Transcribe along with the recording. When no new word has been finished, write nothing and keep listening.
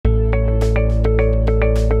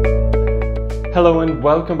Hello and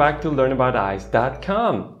welcome back to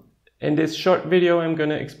learnabouteyes.com. In this short video, I'm going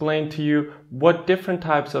to explain to you what different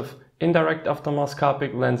types of indirect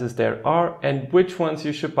ophthalmoscopic lenses there are and which ones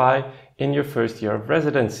you should buy in your first year of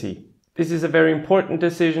residency. This is a very important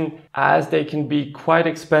decision as they can be quite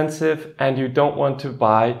expensive and you don't want to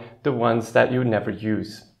buy the ones that you never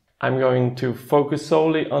use. I'm going to focus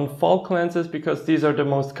solely on Volk lenses because these are the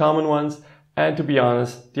most common ones and, to be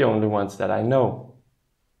honest, the only ones that I know.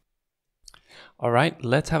 Alright,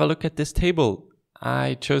 let's have a look at this table.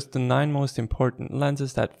 I chose the 9 most important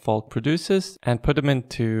lenses that Volk produces and put them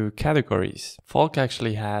into categories. Volk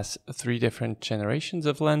actually has 3 different generations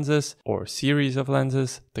of lenses or series of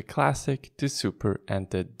lenses: the classic, the super and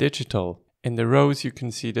the digital. In the rows you can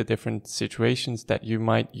see the different situations that you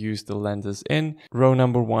might use the lenses in. Row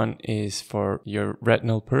number 1 is for your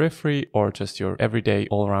retinal periphery or just your everyday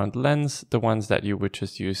all-round lens, the ones that you would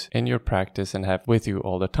just use in your practice and have with you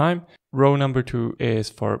all the time. Row number 2 is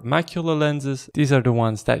for Macula lenses. These are the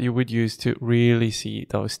ones that you would use to really see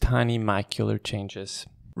those tiny macular changes.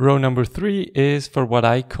 Row number 3 is for what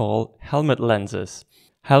I call helmet lenses.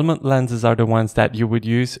 Helmet lenses are the ones that you would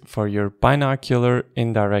use for your binocular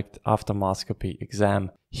indirect ophthalmoscopy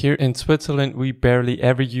exam. Here in Switzerland, we barely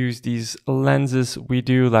ever use these lenses. We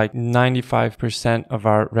do like 95% of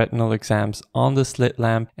our retinal exams on the slit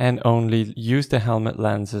lamp and only use the helmet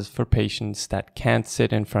lenses for patients that can't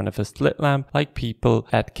sit in front of a slit lamp, like people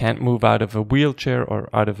that can't move out of a wheelchair or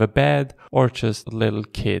out of a bed, or just little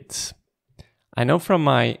kids. I know from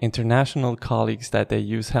my international colleagues that they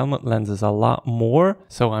use helmet lenses a lot more,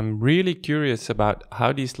 so I'm really curious about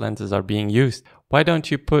how these lenses are being used. Why don't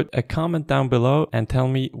you put a comment down below and tell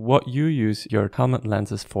me what you use your helmet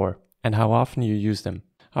lenses for and how often you use them.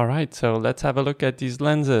 Alright, so let's have a look at these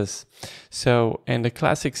lenses. So in the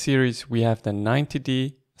classic series we have the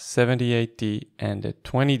 90D, 78D and the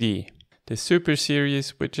 20D. The super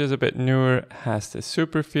series, which is a bit newer, has the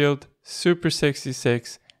super field, super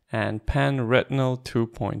 66 and pan retinal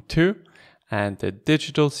 2.2, and the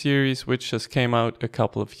digital series, which just came out a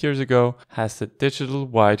couple of years ago, has the digital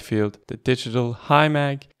wide field, the digital high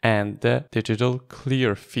mag and the digital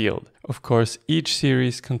clear field. Of course, each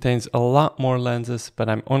series contains a lot more lenses, but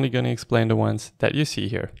I'm only going to explain the ones that you see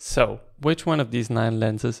here. So, which one of these 9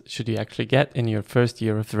 lenses should you actually get in your first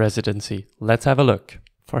year of residency? Let's have a look.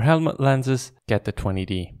 For helmet lenses, get the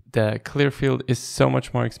 20D. The clear field is so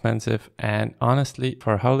much more expensive and honestly,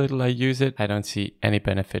 for how little I use it, I don't see any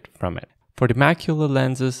benefit from it. For the Macula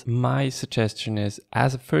lenses, my suggestion is,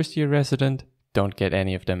 as a first year resident, don't get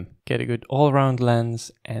any of them. Get a good all-round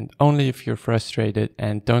lens, and only if you're frustrated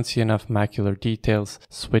and don't see enough macular details,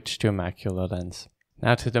 switch to a Macula lens.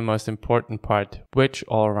 Now to the most important part, which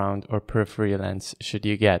all-round or periphery lens should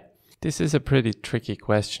you get? This is a pretty tricky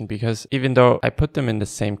question because even though I put them in the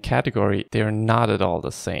same category, they are not at all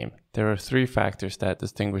the same. There are 3 factors that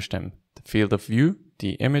distinguish them: the field of view,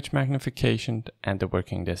 the image magnification, and the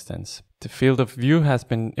working distance. The field of view has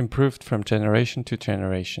been improved from generation to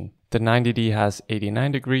generation. The 90D has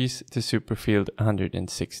 89 degrees, the super field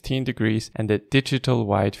 116 degrees, and the digital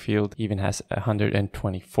wide field even has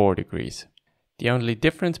 124 degrees. The only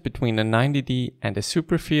difference between the 90D and the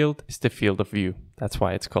super field is the field of view. That's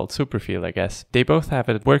why it's called super field, I guess. They both have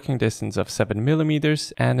a working distance of 7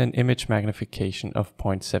 mm and an image magnification of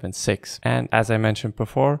 0.76. And as I mentioned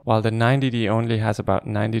before, while the 90D only has about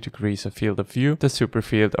 90 degrees of field of view, the super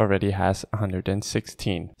field already has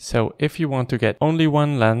 116. So if you want to get only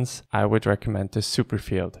one lens, I would recommend the super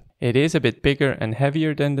field. It is a bit bigger and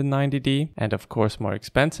heavier than the 90D and of course more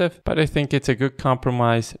expensive, but I think it's a good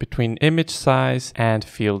compromise between image size and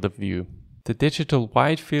field of view. The digital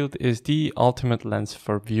wide field is the ultimate lens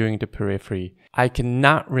for viewing the periphery. I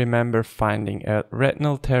cannot remember finding a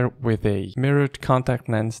retinal tear with a mirrored contact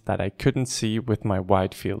lens that I couldn't see with my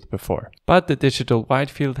wide field before. But the digital wide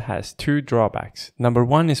field has 2 drawbacks. Number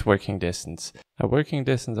 1 is working distance. A working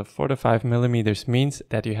distance of 4 to 5 mm means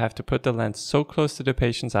that you have to put the lens so close to the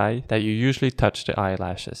patient's eye that you usually touch the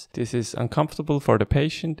eyelashes. This is uncomfortable for the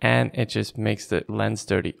patient and it just makes the lens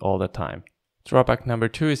dirty all the time. Drawback number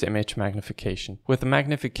 2 is image magnification. With a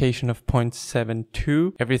magnification of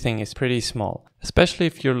 0.72, everything is pretty small. Especially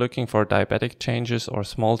if you're looking for diabetic changes or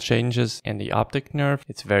small changes in the optic nerve,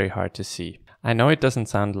 it's very hard to see. I know it doesn't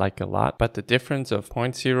sound like a lot, but the difference of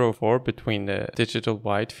 0.04 between the digital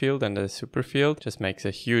wide field and the super field just makes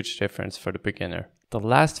a huge difference for the beginner. The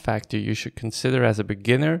last factor you should consider as a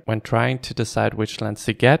beginner when trying to decide which lens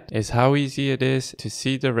to get is how easy it is to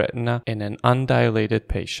see the retina in an undilated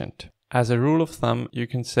patient. As a rule of thumb, you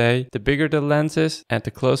can say the bigger the lens is and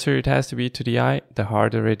the closer it has to be to the eye, the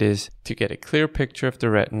harder it is to get a clear picture of the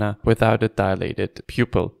retina without a dilated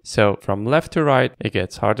pupil. So from left to right, it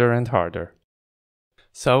gets harder and harder.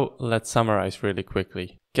 So let's summarize really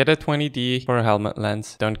quickly. Get a 20D for a helmet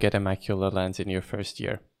lens, don't get a Macula lens in your first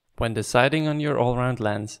year. When deciding on your all-round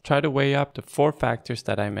lens, try to weigh up the 4 factors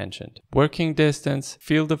that I mentioned: working distance,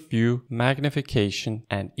 field of view, magnification,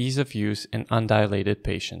 and ease of use in undilated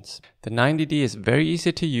patients. The 90D is very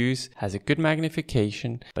easy to use, has a good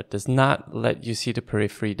magnification, but does not let you see the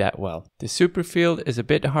periphery that well. The super field is a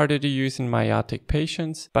bit harder to use in myotic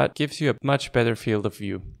patients, but gives you a much better field of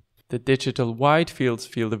view. The digital wide field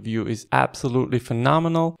of view is absolutely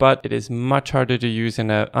phenomenal, but it is much harder to use in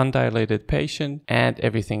an undilated patient, and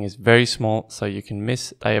everything is very small, so you can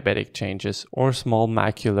miss diabetic changes or small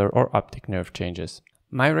macular or optic nerve changes.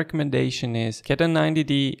 My recommendation is get a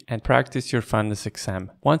 90D and practice your fundus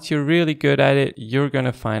exam. Once you're really good at it, you're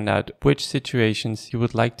gonna find out which situations you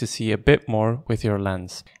would like to see a bit more with your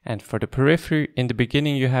lens. And for the periphery, in the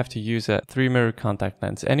beginning you have to use a 3-mirror contact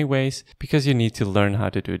lens anyways, because you need to learn how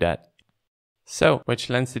to do that. So, which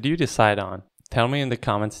lens did you decide on? Tell me in the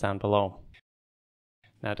comments down below.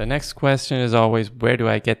 Now the next question is always, where do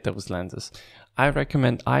I get those lenses? I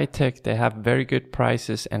recommend iTech. They have very good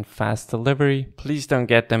prices and fast delivery. Please don't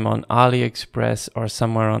get them on AliExpress or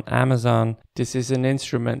somewhere on Amazon. This is an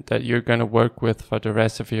instrument that you're going to work with for the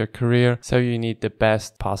rest of your career, so you need the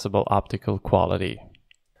best possible optical quality.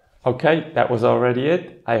 Okay, that was already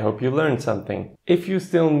it. I hope you learned something. If you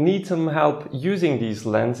still need some help using these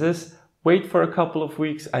lenses, wait for a couple of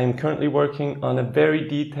weeks. I am currently working on a very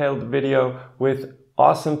detailed video with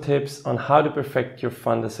awesome tips on how to perfect your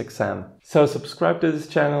fundus exam. So subscribe to this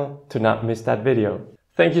channel to not miss that video.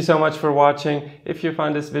 Thank you so much for watching. If you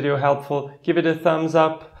found this video helpful, give it a thumbs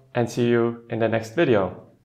up and see you in the next video.